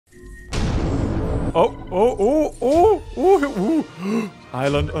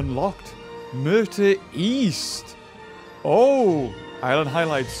Island unlocked. Murder East. Oh, island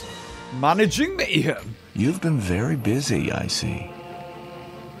highlights. Managing mayhem. You've been very busy, I see.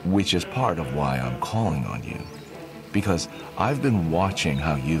 Which is part of why I'm calling on you. Because I've been watching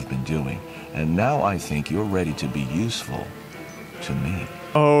how you've been doing, and now I think you're ready to be useful to me.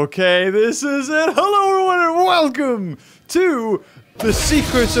 Okay, this is it. Hello, everyone, and welcome to The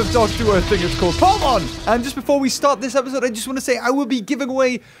Secrets of Dr. Wu, I think it's called. Come on! And just before we start this episode, I just want to say I will be giving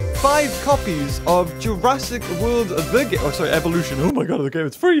away 5 copies of Jurassic World Evolution. Oh my god, the game,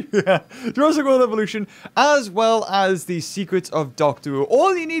 it's free! Jurassic World Evolution, as well as The Secrets of Dr. Wu.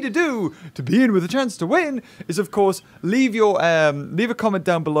 All you need to do to be in with a chance to win is, of course, leave a comment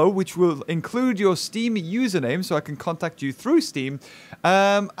down below, which will include your Steam username, so I can contact you through Steam,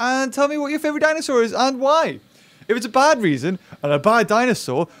 and tell me what your favorite dinosaur is and why. If it's a bad reason, and I buy a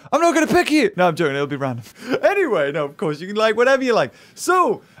dinosaur, I'm not going to pick you. No, I'm joking. It'll be random. Anyway, no, of course, you can like whatever you like.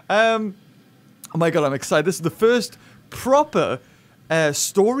 So, oh my god, I'm excited. This is the first proper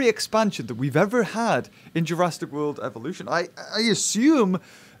story expansion that we've ever had in Jurassic World Evolution. I assume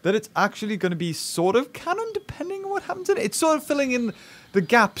that it's actually going to be sort of canon, depending on what happens in it. It's sort of filling in the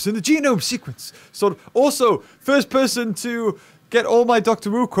gaps in the genome sequence. Sort of. Also, first person to get all my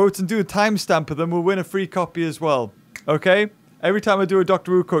Dr. Wu quotes and do a timestamp of them will win a free copy as well. Okay? Every time I do a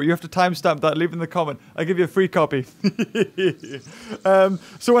Dr. Wu quote, you have to timestamp that, leave it in the comment. I'll give you a free copy.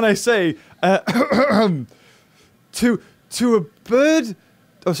 So when I say, to a bird,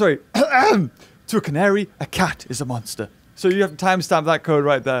 to a canary, a cat is a monster. So you have to timestamp that code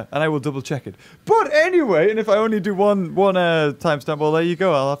right there, and I will double check it. But anyway, and if I only do one timestamp, well, there you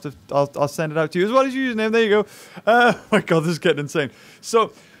go. I'll send it out to you as well as your username. There you go. Oh my god, this is getting insane.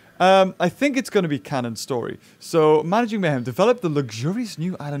 So, I think it's going to be canon story. So, Managing Mayhem developed the luxurious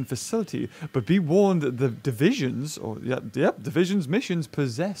new island facility, but be warned that the divisions, divisions missions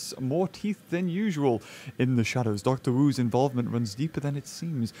possess more teeth than usual. In the shadows, Dr. Wu's involvement runs deeper than it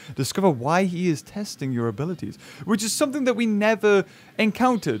seems. Discover why he is testing your abilities, which is something that we never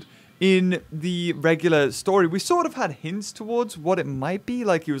encountered in the regular story. We sort of had hints towards what it might be.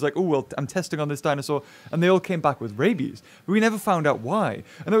 Like, he was like, oh, well, I'm testing on this dinosaur. And they all came back with rabies. But we never found out why.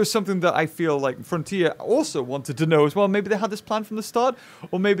 And that was something that I feel like Frontier also wanted to know as well. Maybe they had this plan from the start.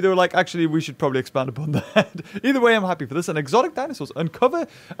 Or maybe they were like, actually, we should probably expand upon that. Either way, I'm happy for this. And exotic dinosaurs. Uncover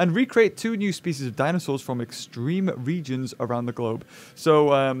and recreate 2 new species of dinosaurs from extreme regions around the globe.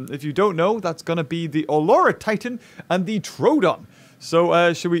 So, if you don't know, that's going to be the Olora Titan and the Troodon.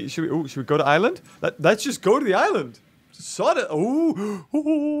 So, should we go to island? Let's just go to the island. Sod it.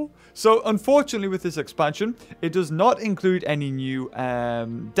 Ooh. So, unfortunately, with this expansion, it does not include any new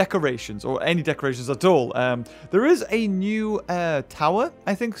decorations or any decorations at all. There is a new tower,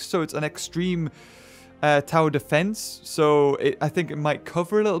 I think. So, it's an extreme tower defense. So, I think it might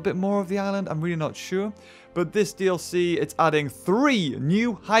cover a little bit more of the island. I'm really not sure. But this DLC, it's adding 3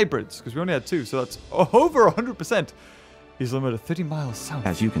 new hybrids because we only had 2. So, that's over 100%. He's limited 30 miles south.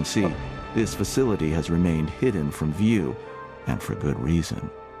 As you can see, this facility has remained hidden from view, and for good reason.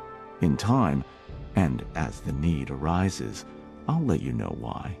 In time, and as the need arises, I'll let you know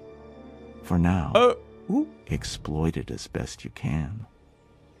why. For now, exploit it as best you can.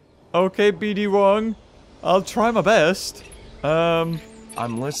 Okay, BD Wong. I'll try my best. I'm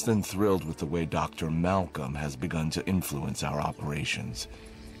less than thrilled with the way Dr. Malcolm has begun to influence our operations.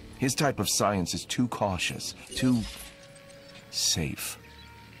 His type of science is too cautious, too safe,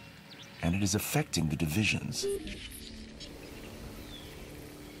 and it is affecting the divisions.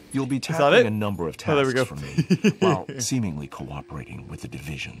 You'll be tackling a number of tasks from me, while seemingly cooperating with the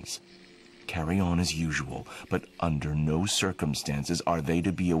divisions. Carry on as usual, but under no circumstances are they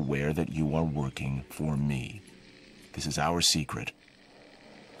to be aware that you are working for me. This is our secret.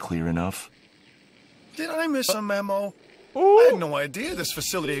 Clear enough? Did I miss a memo? I had no idea this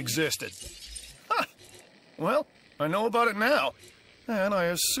facility existed. Huh. Well, I know about it now, and I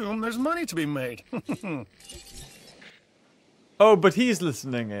assume there's money to be made. Oh, but he's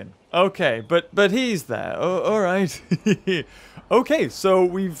listening in. Okay, but he's there. Oh, all right. Okay,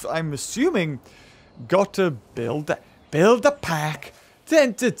 so I'm assuming, got to build a pack to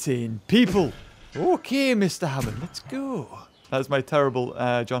entertain people. Okay, Mr. Hammond, let's go. That's my terrible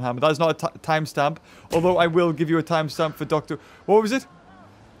John Hammond. That is not a timestamp, although I will give you a timestamp for Dr. What was it?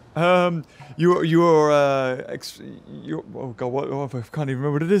 Oh god, I can't even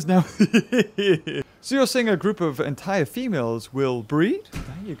remember what it is now. So you're saying a group of entire females will breed? There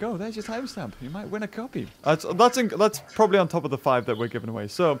you go, there's your timestamp. You might win a copy. That's probably on top of the 5 that we're giving away.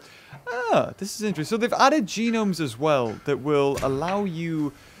 So, this is interesting. So they've added genomes as well that will allow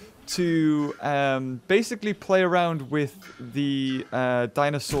you to basically play around with the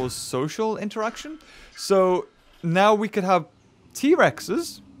dinosaurs' social interaction. So now we could have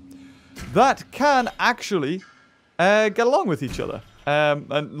T-Rexes that can actually get along with each other.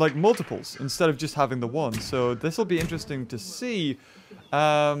 And like multiples instead of just having the one. So this will be interesting to see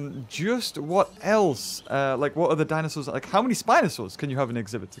just what else, like what other dinosaurs, like how many Spinosaurs can you have in an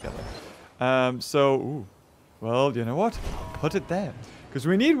exhibit together? Ooh, well, you know what? Put it there. Because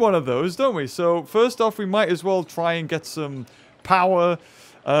we need one of those, don't we? So first off, we might as well try and get some power.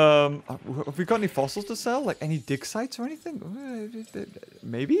 Have we got any fossils to sell? Like any dig sites or anything?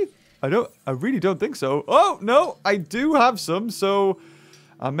 Maybe? I really don't think so. Oh, no, I do have some, so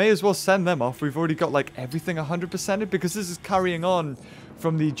I may as well send them off. We've already got, like, everything 100%ed because this is carrying on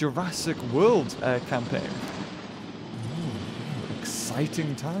from the Jurassic World campaign. Ooh,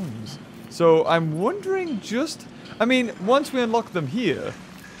 exciting times. So I'm wondering just... I mean, once we unlock them here,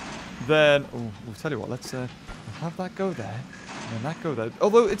 then... Oh, we'll tell you what, let's have that go there, and that go there.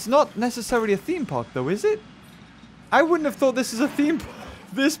 Although it's not necessarily a theme park, though, is it? I wouldn't have thought this is a theme park.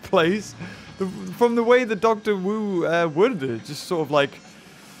 This place, from the way that Dr.Wu worded it, just sort of like,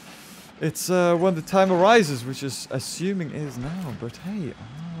 it's when the time arises, which is assuming is now. But hey,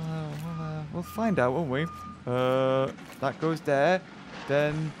 we'll find out, won't we? That goes there,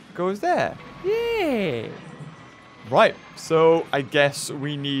 then goes there. Yeah. Right, so I guess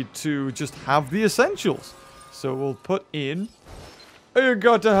we need to just have the essentials. So we'll put in, you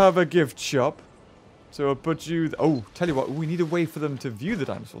got to have a gift shop. So I'll put you... Oh, tell you what, we need a way for them to view the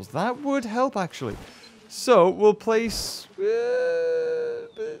dinosaurs. That would help, actually. So we'll place...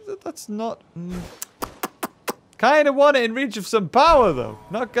 that's not... Kind of want it in reach of some power, though.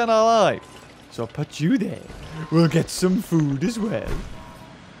 Not gonna lie. So I'll put you there. We'll get some food as well.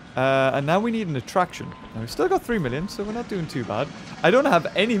 And now we need an attraction. Now, we've still got 3 million, so we're not doing too bad. I don't have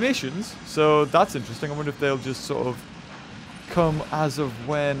any missions, so that's interesting. I wonder if they'll just sort of... come as of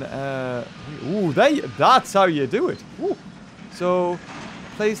when ooh, that's how you do it. Ooh. So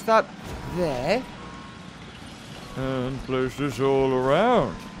place that there and place this all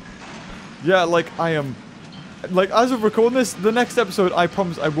around. Yeah, like I am, like as of recording this, the next episode I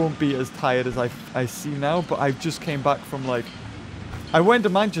promise I won't be as tired as I see now, but I just came back from like I went to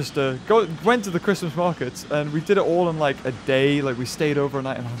Manchester, went to the Christmas markets, and we did it all in like a day. Like we stayed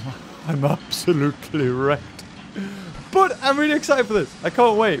overnight, and I'm absolutely wrecked. But I'm really excited for this. I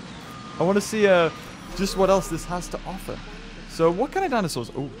can't wait. I want to see just what else this has to offer. So what kind of dinosaurs?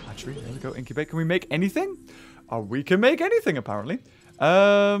 Oh, actually, there we go. Incubate. Can we make anything? We can make anything, apparently.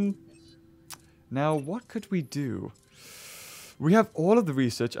 Now, what could we do? We have all of the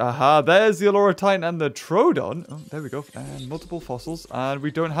research. Aha, there's the Allura Titan and the Troodon. Oh, there we go. And multiple fossils. And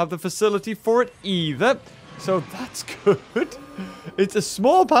we don't have the facility for it either. So that's good. It's a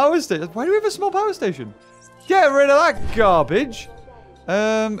small power station. Why do we have a small power station? Get rid of that garbage.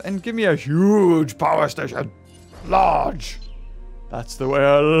 And give me a huge power station. Large. That's the way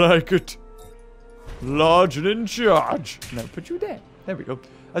I like it. Large and in charge. Now put you there. There we go.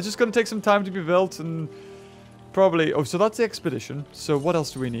 That's just going to take some time to be built and probably... Oh, so that's the expedition. So what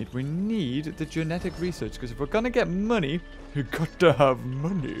else do we need? We need the genetic research. Because if we're going to get money, you've got to have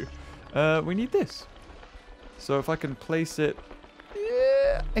money. We need this. So if I can place it...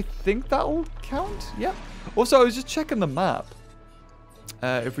 Yeah, I think that'll count. Yep. Also, I was just checking the map.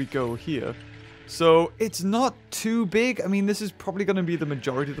 If we go here. So it's not too big. I mean, this is probably going to be the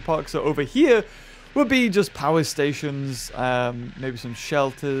majority of the park. So over here will be just power stations, maybe some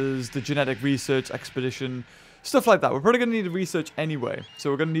shelters, the genetic research expedition, stuff like that. We're probably going to need to research anyway. So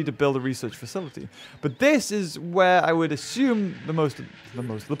we're going to need to build a research facility. But this is where I would assume the most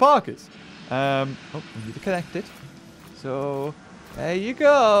of the park is. Oh, we need to connect it. So there you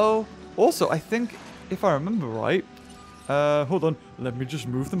go. Also, I think if I remember right, hold on, let me just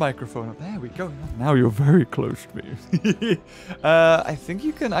move the microphone up. There we go. Now you're very close to me. I think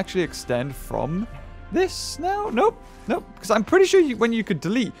you can actually extend from this now. Nope, because I'm pretty sure when you could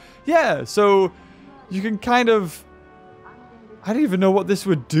delete. Yeah, so you can kind of... I don't even know what this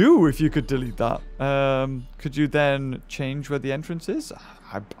would do if you could delete that. Could you then change where the entrance is?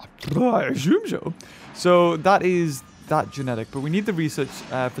 I assume so. So that is that genetic, but we need the research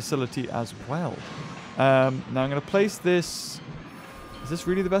facility as well. Now I'm going to place this... Is this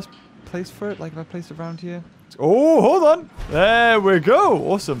really the best place for it? Like if I place it around here? Oh, hold on. There we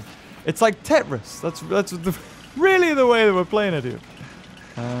go. Awesome. It's like Tetris. That's really the way that we're playing it here.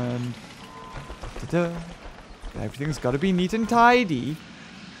 And... Ta-da. Everything's got to be neat and tidy.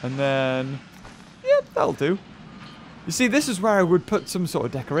 And then... Yep, that'll do. You see, this is where I would put some sort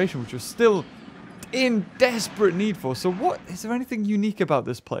of decoration, which was still in desperate need for. So what, is there anything unique about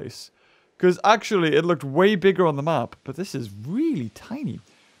this place? Because actually it looked way bigger on the map, but this is really tiny.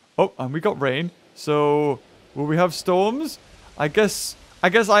 Oh, and we got rain. So will we have storms? I guess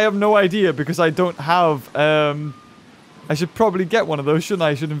I have no idea because I don't have, I should probably get one of those, shouldn't I?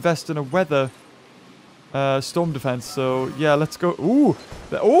 I should invest in a weather storm defense. So yeah, let's go. Ooh,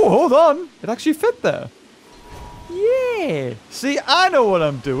 oh, hold on. It actually fit there. Yeah. See, I know what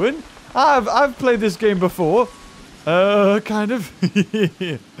I'm doing. I've played this game before. Kind of.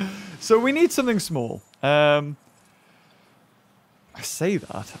 So we need something small. I say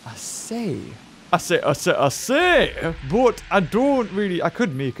that. I say, but I don't really. I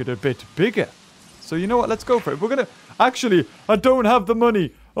could make it a bit bigger. So you know what? Let's go for it. We're gonna. Actually, I don't have the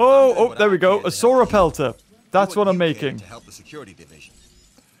money. Oh, there we go. A Sora Pelter. That's what I'm making. To help the security division.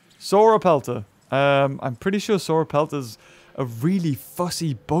 Sora Pelter. I'm pretty sure Sora Pelter's a really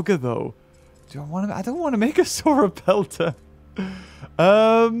fussy bugger, though. I don't want to make a Sora Pelter.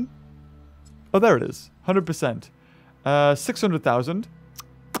 Oh, there it is. 100%. 600,000.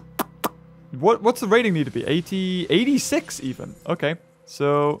 What's the rating need to be? 86 even. Okay.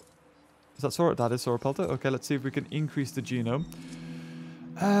 So, is that Sora? That is Sora Pelter. Okay, let's see if we can increase the genome.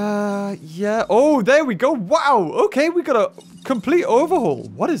 Yeah. Oh, there we go. Wow. Okay, we got a complete overhaul.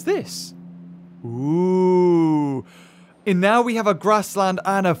 What is this? Ooh. And now we have a grassland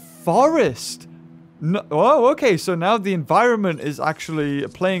and a forest. No, oh, okay. So now the environment is actually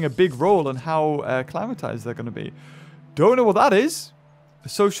playing a big role in how acclimatized they're going to be. Don't know what that is. A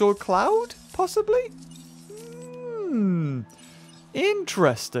social cloud, possibly?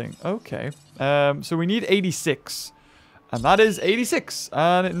 Interesting. Okay. So we need 86. And that is 86.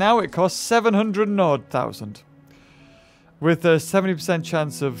 And now it costs 700,000. With a 70%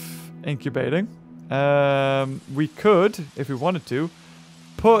 chance of incubating. We could, if we wanted to,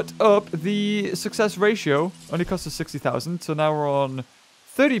 put up the success ratio. Only costs us 60,000. So now we're on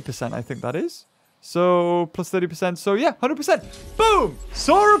 30%, I think that is. So plus 30%. So yeah, 100%. Boom!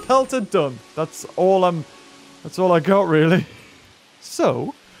 Sora Pelter done. That's all I got really.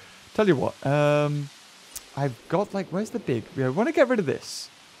 So, tell you what. I've got like, where's the big? We want to get rid of this.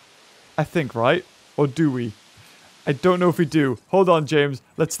 I think, right? Or do we? I don't know if we do. Hold on, James.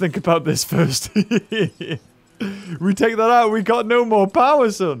 Let's think about this first. We take that out. We got no more power,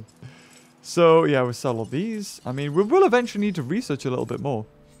 son. So, yeah, we'll sell all these. I mean, we will eventually need to research a little bit more.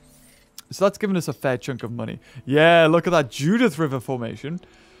 So that's given us a fair chunk of money. Yeah, look at that Judith River formation.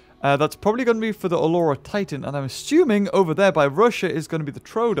 That's probably going to be for the Allura Titan. And I'm assuming over there by Russia is going to be the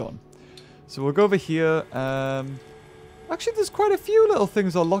Troodon. So we'll go over here. Actually, there's quite a few little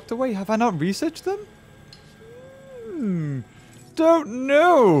things are locked away. Have I not researched them? Don't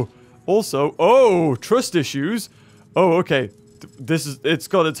know. Also, oh, trust issues. Oh, okay. It's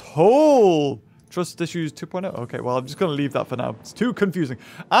got its whole trust issues 2.0. Okay, well, I'm just going to leave that for now. It's too confusing.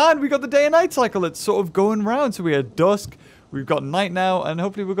 And we got the day and night cycle. It's sort of going round. So we had dusk. We've got night now. And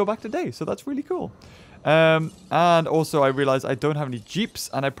hopefully we'll go back to day. So that's really cool. And also I realize I don't have any jeeps.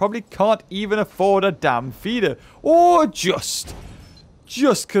 And I probably can't even afford a damn feeder. Or just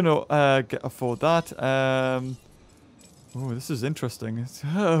cannot afford that. Oh, this is interesting.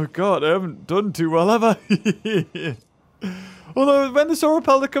 Oh, God, I haven't done too well, have I? Although, when the Sora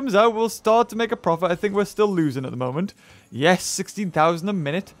Pelter comes out, we'll start to make a profit. I think we're still losing at the moment. Yes, 16,000 a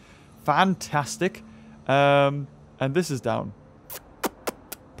minute. Fantastic. And this is down.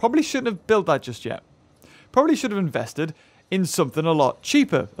 Probably shouldn't have built that just yet. Probably should have invested in something a lot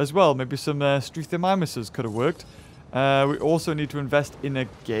cheaper as well. Maybe some Strethiomimuses could have worked. We also need to invest in a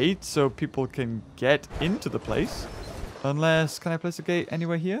gate so people can get into the place. Unless, can I place a gate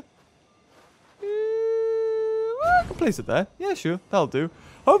anywhere here? I can place it there. Yeah, sure. That'll do.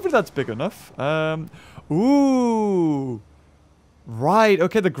 Hopefully that's big enough. Ooh. Right.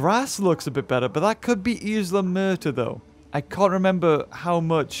 Okay, the grass looks a bit better. But that could be Isla Muerta, though. I can't remember how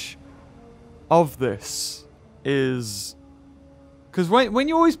much of this is... Because when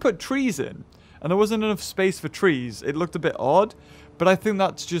you always put trees in, and there wasn't enough space for trees, it looked a bit odd. But I think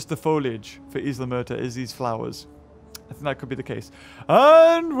that's just the foliage for Isla Muerta, is these flowers. I think that could be the case.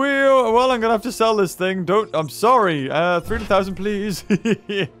 And well, I'm going to have to sell this thing. I'm sorry. 300,000, please.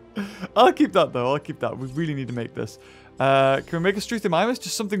 I'll keep that, though. I'll keep that. We really need to make this. Can we make a Strethiomimus?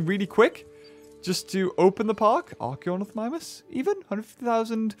 Just something really quick. Just to open the park. Archaeornithomimus, even?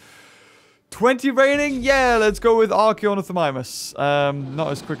 150,000. 20 rating? Yeah, let's go with Archaeornithomimus.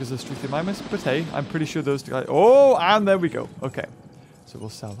 Not as quick as a Strethiomimus, but hey, I'm pretty sure those guys... Oh, and there we go. Okay. So we'll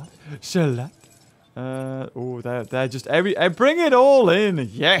sell that. Sell that. Oh, they're just bring it all in.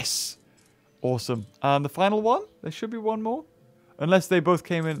 Yes. Awesome. And the final one? There should be one more. Unless they both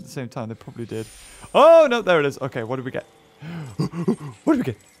came in at the same time. They probably did. Oh, no, there it is. Okay, what did we get? What did we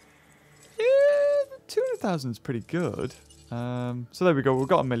get? Yeah, 200,000 is pretty good. So there we go. We've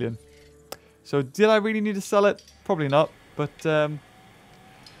got 1 million. So did I really need to sell it? Probably not. But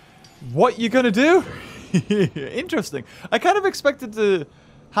what you gonna do? Interesting. I kind of expected to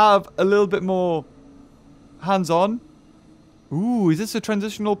have a little bit more hands-on. Ooh, is this a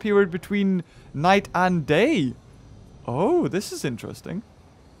transitional period between night and day? Oh, this is interesting.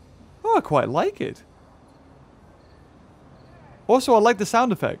 Oh, I quite like it. Also, I like the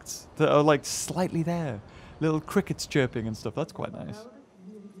sound effects that are like slightly there. Little crickets chirping and stuff. That's quite nice.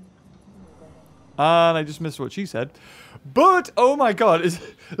 And I just missed what she said. But, oh my god,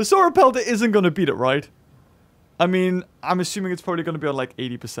 the Sauropelta isn't going to beat it, right? I mean, I'm assuming it's probably going to be on like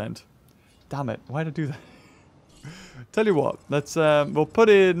 80%. Damn it, why did I do that? Tell you what, let's, we'll put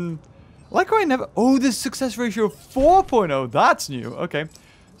in... Like how I never... Oh, this success ratio of 4.0. That's new. Okay.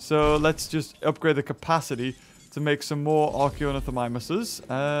 So let's just upgrade the capacity to make some more Archaeornithomimuses.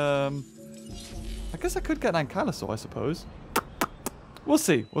 I guess I could get an Ankylosaur, I suppose. We'll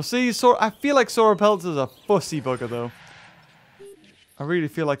see. We'll see. I feel like Sauropelta is a fussy bugger, though. I really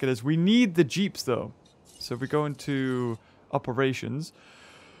feel like it is. We need the Jeeps, though. So if we go into operations...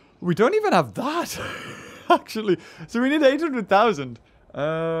 We don't even have that, actually. So we need 800,000.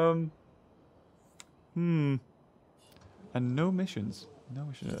 And no missions. No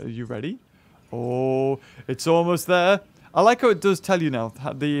missions. Are you ready? Oh, it's almost there. I like how it does tell you now,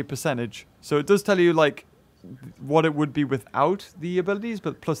 the percentage. So it does tell you, like, what it would be without the abilities,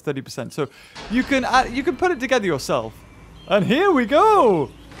 but plus 30%. So you can put it together yourself. And here we go.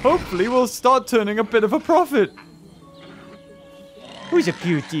 Hopefully we'll start turning a bit of a profit. Who's a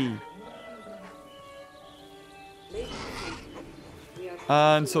beauty?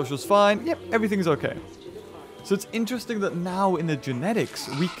 And social's fine. Yep, everything's okay. So it's interesting that now in the genetics,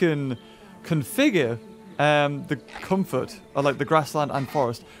 we can configure the comfort of like the grassland and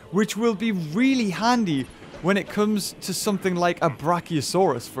forest, which will be really handy when it comes to something like a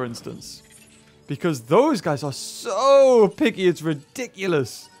Brachiosaurus, for instance. Because those guys are so picky, it's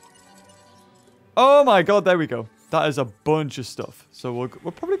ridiculous. Oh my god, there we go. That is a bunch of stuff. So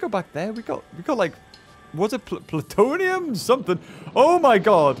we'll probably go back there. We got like, was it plutonium? Something. Oh my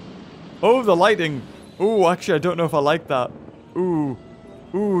god. Oh, the lighting. Oh, actually, I don't know if I like that. Ooh.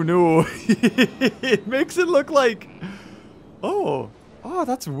 Ooh, no. It makes it look like... Oh. Oh,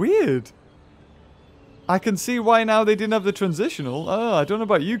 that's weird. I can see why now they didn't have the transitional. Oh, I don't know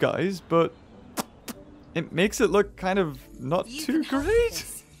about you guys, but... It makes it look kind of not too great.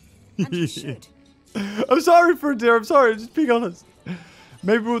 And you should. I'm sorry for it, dear. I'm sorry. Just being honest.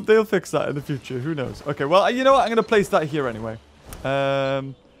 Maybe they'll fix that in the future. Who knows? Okay, well, you know what? I'm going to place that here anyway.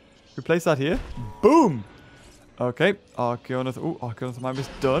 We place that here. Boom. Okay. Archaeornithomimus is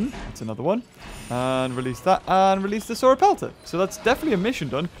done. That's another one. And release that. And release the Sauropelta. So that's definitely a mission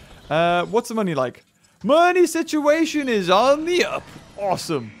done. What's the money like? Money situation is on the up.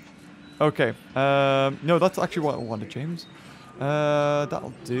 Awesome. Okay. No, that's actually what I wanted, James.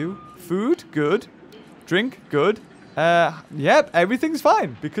 That'll do. Food, good. Drink, good. Yep, everything's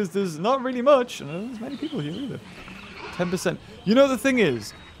fine because there's not really much. There's many people here either. 10%. You know, the thing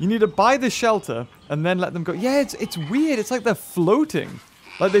is, you need to buy the shelter and then let them go. Yeah, it's weird. It's like they're floating.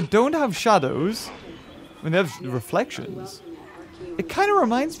 Like they don't have shadows. I mean, they have reflections. It kind of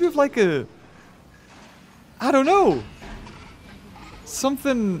reminds me of like a... I don't know.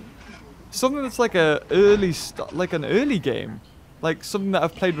 Something that's like a like an early game. Like something that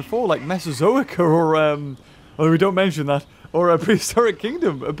I've played before, like Mesozoic or well, we don't mention that, or a Prehistoric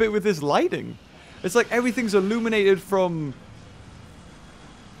Kingdom. A bit with this lighting. It's like everything's illuminated from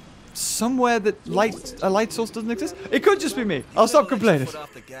somewhere that a light source doesn't exist. It could just be me. I'll stop complaining.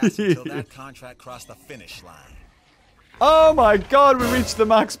 Oh my god, we reached the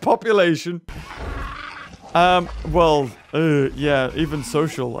max population. Well, yeah, even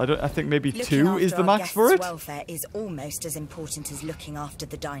social. I think maybe 2 is the max for it. Welfare is almost as important as looking after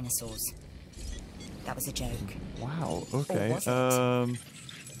the dinosaurs. That was a joke. Wow, okay.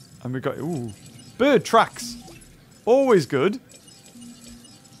 And we got, ooh, bird tracks. Always good.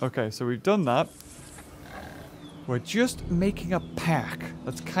 Okay, so we've done that. We're just making a pack.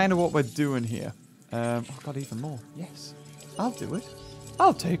 That's kind of what we're doing here. Oh, God, even more. Yes, I'll do it.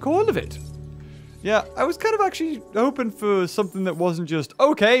 I'll take all of it. Yeah, I was kind of actually hoping for something that wasn't just,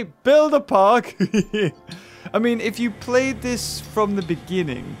 okay, build a park. I mean, if you played this from the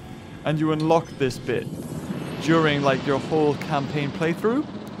beginning and you unlocked this bit during, like, your whole campaign playthrough,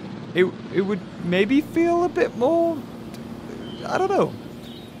 it would maybe feel a bit more, I don't know,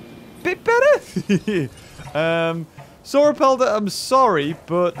 bit better. Saura Pelter, I'm sorry,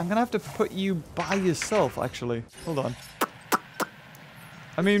 but I'm going to have to put you by yourself, actually. Hold on.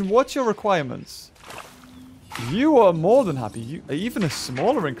 I mean, what's your requirements? You are more than happy. Even a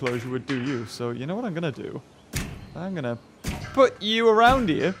smaller enclosure would do you. So, you know what I'm going to do? I'm going to put you around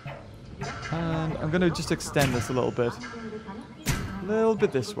here. And I'm going to just extend this a little bit. A little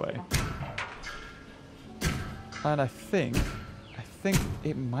bit this way. And I think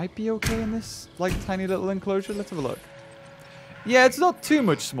it might be okay in this, like, tiny little enclosure. Let's have a look. Yeah, it's not too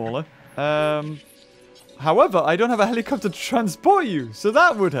much smaller. However, I don't have a helicopter to transport you, so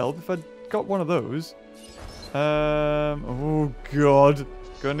that would help if I got one of those. Oh god,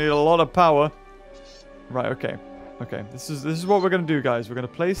 gonna need a lot of power. Right, okay, okay. This is what we're gonna do, guys. We're gonna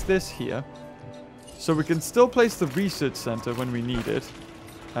place this here, so we can still place the research center when we need it.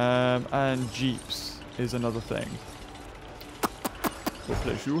 And jeeps is another thing. We'll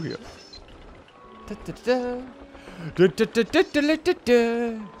place you here.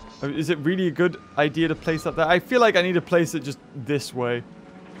 Is it really a good idea to place that there? I feel like I need to place it just this way.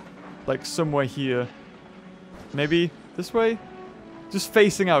 Like somewhere here. Maybe this way? Just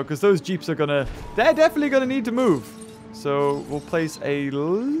facing out, because those jeeps are gonna... They're definitely gonna need to move. So we'll place a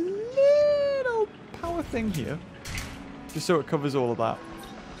little power thing here. Just so it covers all of that.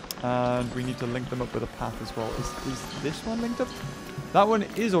 And we need to link them up with a path as well. Is this one linked up? That one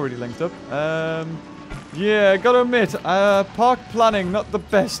is already linked up. Yeah, gotta admit, park planning not the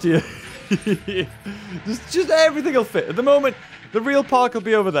best here. just everything will fit. At the moment, the real park will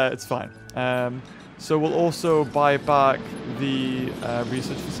be over there. It's fine. So we'll also buy back the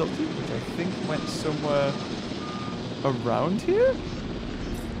research facility, which I think went somewhere around here.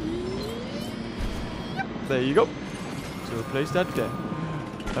 Yep, there you go. So replace that there.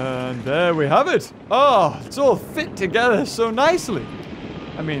 And there we have it. Oh, it's all fit together so nicely.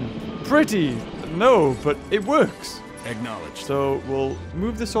 I mean, pretty, no, but it works. Acknowledged. So we'll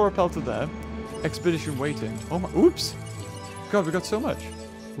move the Saura Pelter there. Expedition waiting. Oh my, oops. God, we got so much.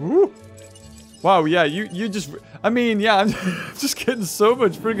 Ooh. Wow, yeah, you just, I mean, yeah, I'm just getting so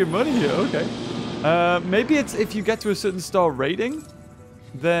much friggin' money here. Okay. Maybe it's if you get to a certain star rating,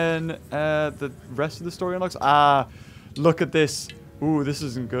 then the rest of the story unlocks. Ah, look at this. Ooh, this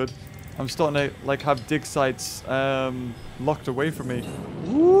isn't good. I'm starting to, like, have dig sites locked away from me.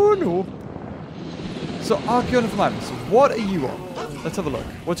 Ooh, no. So, Archaeonophomimus, what are you on? Let's have a look.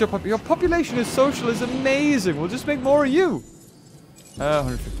 What's your population is social is amazing. We'll just make more of you.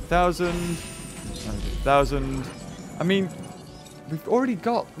 150,000. 150,000. I mean, we've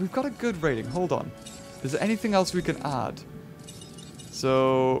got a good rating. Hold on. Is there anything else we can add?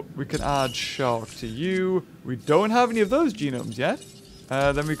 So, we can add shark to you. We don't have any of those genomes yet.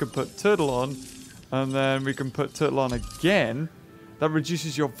 Then we can put turtle on. And then we can put turtle on again. That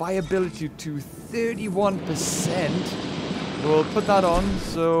reduces your viability to 31%. We'll put that on.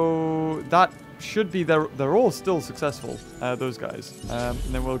 So, that should be... They're all still successful, those guys. And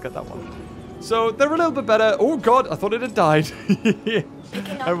then we'll get that one. So, they're a little bit better. Oh, God, I thought it had died.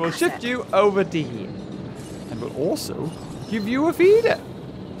 And we'll shift you over to here. And we'll also... give you a feeder.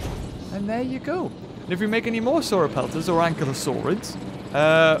 And there you go. And if we make any more Saura Pelters or Ankylosaurids...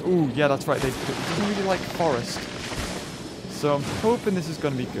 ooh, yeah, that's right. They don't really like forest. So I'm hoping this is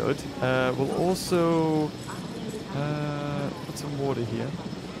going to be good. We'll also... put some water here.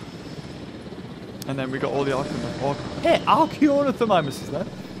 And then we got all the Archaeonophomimus there.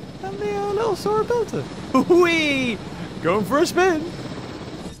 And the little Saura Pelter. Whee! Going for a spin.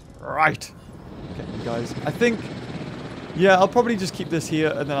 Right. Okay, you guys. I think... yeah, I'll probably just keep this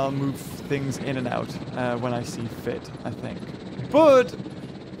here, and then I'll move things in and out when I see fit, I think. But,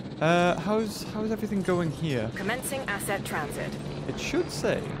 how's everything going here? Commencing asset transit. It should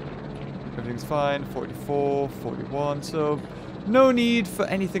say. Everything's fine, 44, 41, so no need for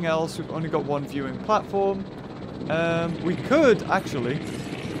anything else. We've only got one viewing platform. We could, actually,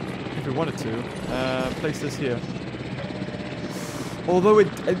 if we wanted to, place this here. Although,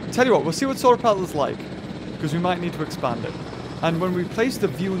 tell you what, we'll see what Saura Pelter's like. Because we might need to expand it. And when we place the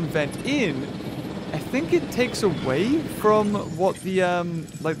viewing vent in, I think it takes away from what the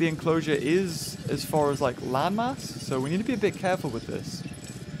like the enclosure is as far as like landmass. So we need to be a bit careful with this.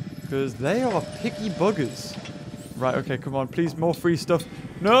 Because they are picky buggers. Right, okay, come on, please, more free stuff.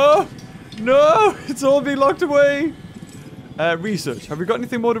 No! No! It's all being locked away! Research. Have we got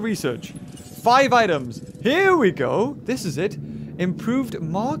anything more to research? 5 items. Here we go. This is it. Improved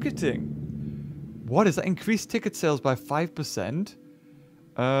marketing. What is that? Increased ticket sales by 5%.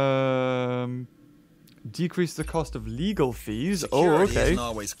 Decrease the cost of legal fees. Security oh, okay. Isn't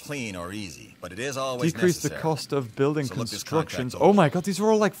always clean or easy, but it is always Decrease necessary. the cost of building So constructions. Oh my god, these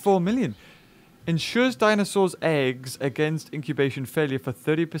are all like 4 million. Ensures dinosaurs' eggs against incubation failure for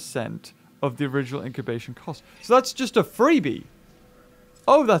 30% of the original incubation cost. So that's just a freebie.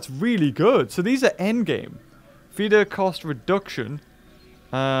 Oh, that's really good. So these are endgame. Feeder cost reduction.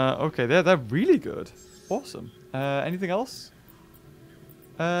 Okay, they're really good. Awesome. Anything else?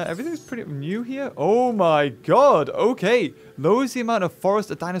 Everything's pretty new here. Oh my god. Okay. Lowers the amount of forest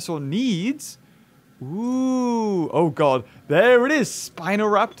a dinosaur needs. Ooh. Oh god. There it is.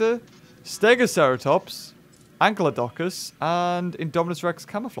 Spinoraptor, Stegoceratops, Ankylodocus, and Indominus Rex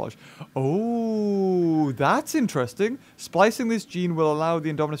camouflage. Oh, that's interesting. Splicing this gene will allow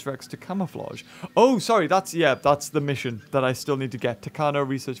the Indominus Rex to camouflage. Oh, sorry. That's the mission that I still need to get. Takano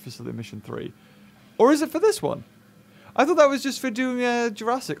Research Facility Mission 3. Or is it for this one? I thought that was just for doing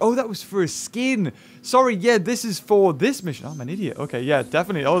Jurassic. Oh, that was for a skin. Sorry, yeah, this is for this mission. Oh, I'm an idiot. Okay, yeah,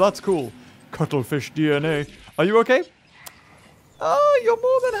 definitely. Oh, that's cool. Cuttlefish DNA. Are you okay? Oh, you're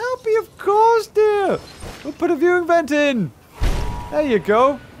more than happy, of course, dear. We'll put a viewing vent in. There you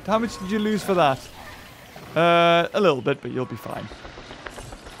go. How much did you lose for that? A little bit, but you'll be fine.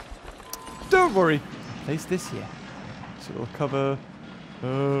 Don't worry. Place this here. So it'll cover...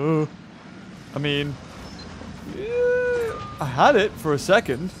 I mean... Yeah, I had it for a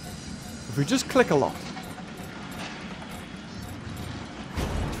second. If we just click a lot.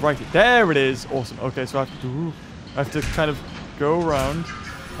 It's right here. There it is. Awesome. Okay, so I have to kind of go around.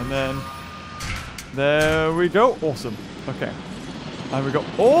 And then... There we go. Awesome. Okay. And we got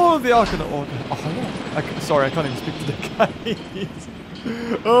all of the Arcanauts. Oh, sorry, I can't even speak to the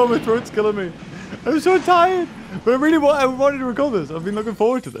guys. Oh, my throat's killing me. I'm so tired. But I wanted to record this. I've been looking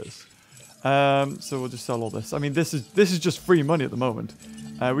forward to this. So we'll just sell all this. I mean, this is just free money at the moment.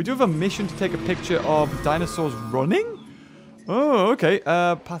 We do have a mission to take a picture of dinosaurs running. Oh, okay.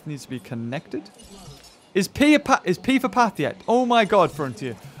 Path needs to be connected. Is P for path yet? Oh my god,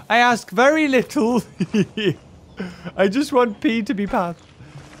 Frontier. I ask very little. I just want P to be path.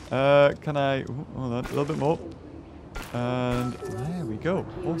 Can I... hold on, a little bit more. And there we go.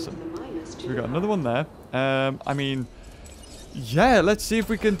 Awesome. So we got another one there. I mean... yeah, let's see if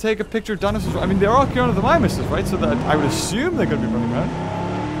we can take a picture of dinosaurs. I mean, they're Archaeopteryx, right? So that I would assume they're going to be running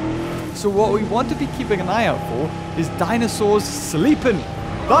around. So what we want to be keeping an eye out for is dinosaurs sleeping.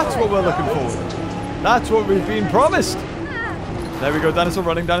 That's what we're looking for. That's what we've been promised. There we go. Dinosaur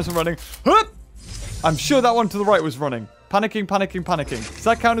running. Dinosaur running. Hup! I'm sure that one to the right was running. Panicking, panicking, panicking. Does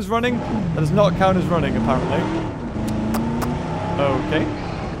that count as running? That does not count as running, apparently. Okay.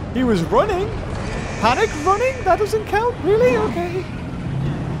 He was running. Panic running? That doesn't count? Really? Okay.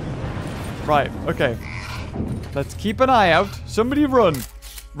 Right, okay. Let's keep an eye out. Somebody run.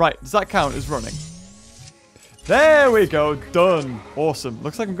 Right, does that count as running? There we go. Done. Awesome.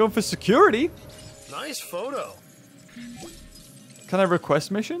 Looks like I'm going for security. Nice photo. Can I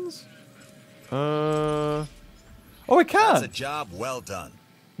request missions? Oh, I can. That's a job well done.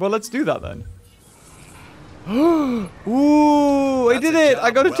 Well, let's do that then. Ooh, I did it.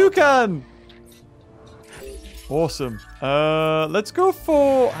 I got a toucan. Awesome. Let's go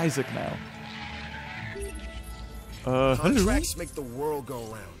for Isaac now. Contracts make the world go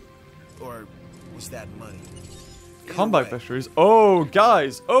round. Or was that money? Combat fisheries. Oh,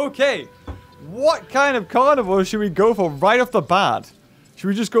 guys. Okay. What kind of carnivore should we go for right off the bat? Should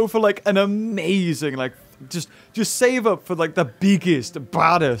we just go for like an amazing, like just save up for like the biggest,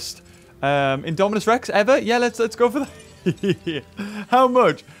 baddest Indominus Rex ever? Yeah, let's go for that. How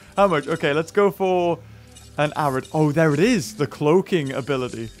much? How much? Okay, let's go for an arid. Oh, there it is. The cloaking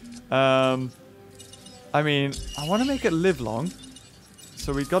ability. I mean, I want to make it live long.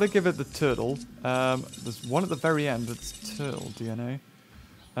 So we got to give it the turtle. There's one at the very end that's turtle DNA.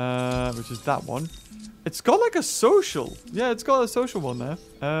 Which is that one. It's got like a social. Yeah, it's got a social one there.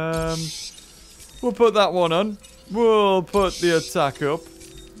 We'll put that one on. We'll put the attack up.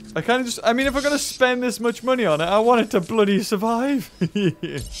 I kind of just... I mean, if I'm going to spend this much money on it, I want it to bloody survive.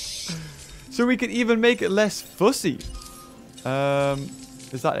 So we can even make it less fussy. Is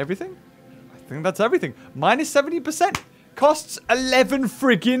that everything? I think that's everything. Minus 70%. Costs 11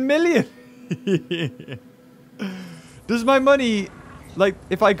 friggin' million. Does my money... like,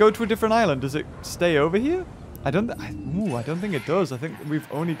 if I go to a different island, does it stay over here? I don't think it does. I think we've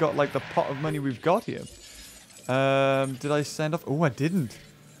only got, like, the pot of money we've got here. Did I send off? Oh, I didn't.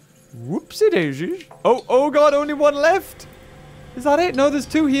 Whoopsie daisies. Oh, God, only one left. Is that it? No, there's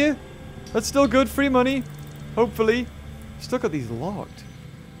two here. That's still good. Free money. Hopefully. Still got these locked.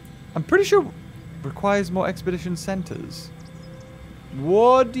 I'm pretty sure requires more expedition centers.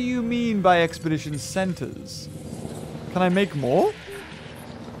 What do you mean by expedition centers? Can I make more?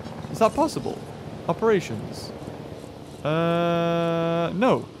 Is that possible? Operations.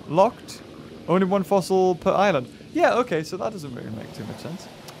 No. Locked. Only one fossil per island. Yeah, okay, so that doesn't really make too much sense.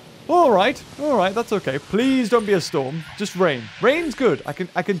 Alright, that's okay. Please don't be a storm. Just rain. Rain's good. I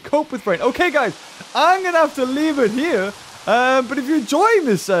can cope with rain. Okay, guys, I'm going to have to leave it here. But if you're enjoying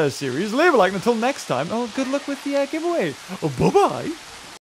this series, leave a like. Until next time, good luck with the giveaway. Bye-bye.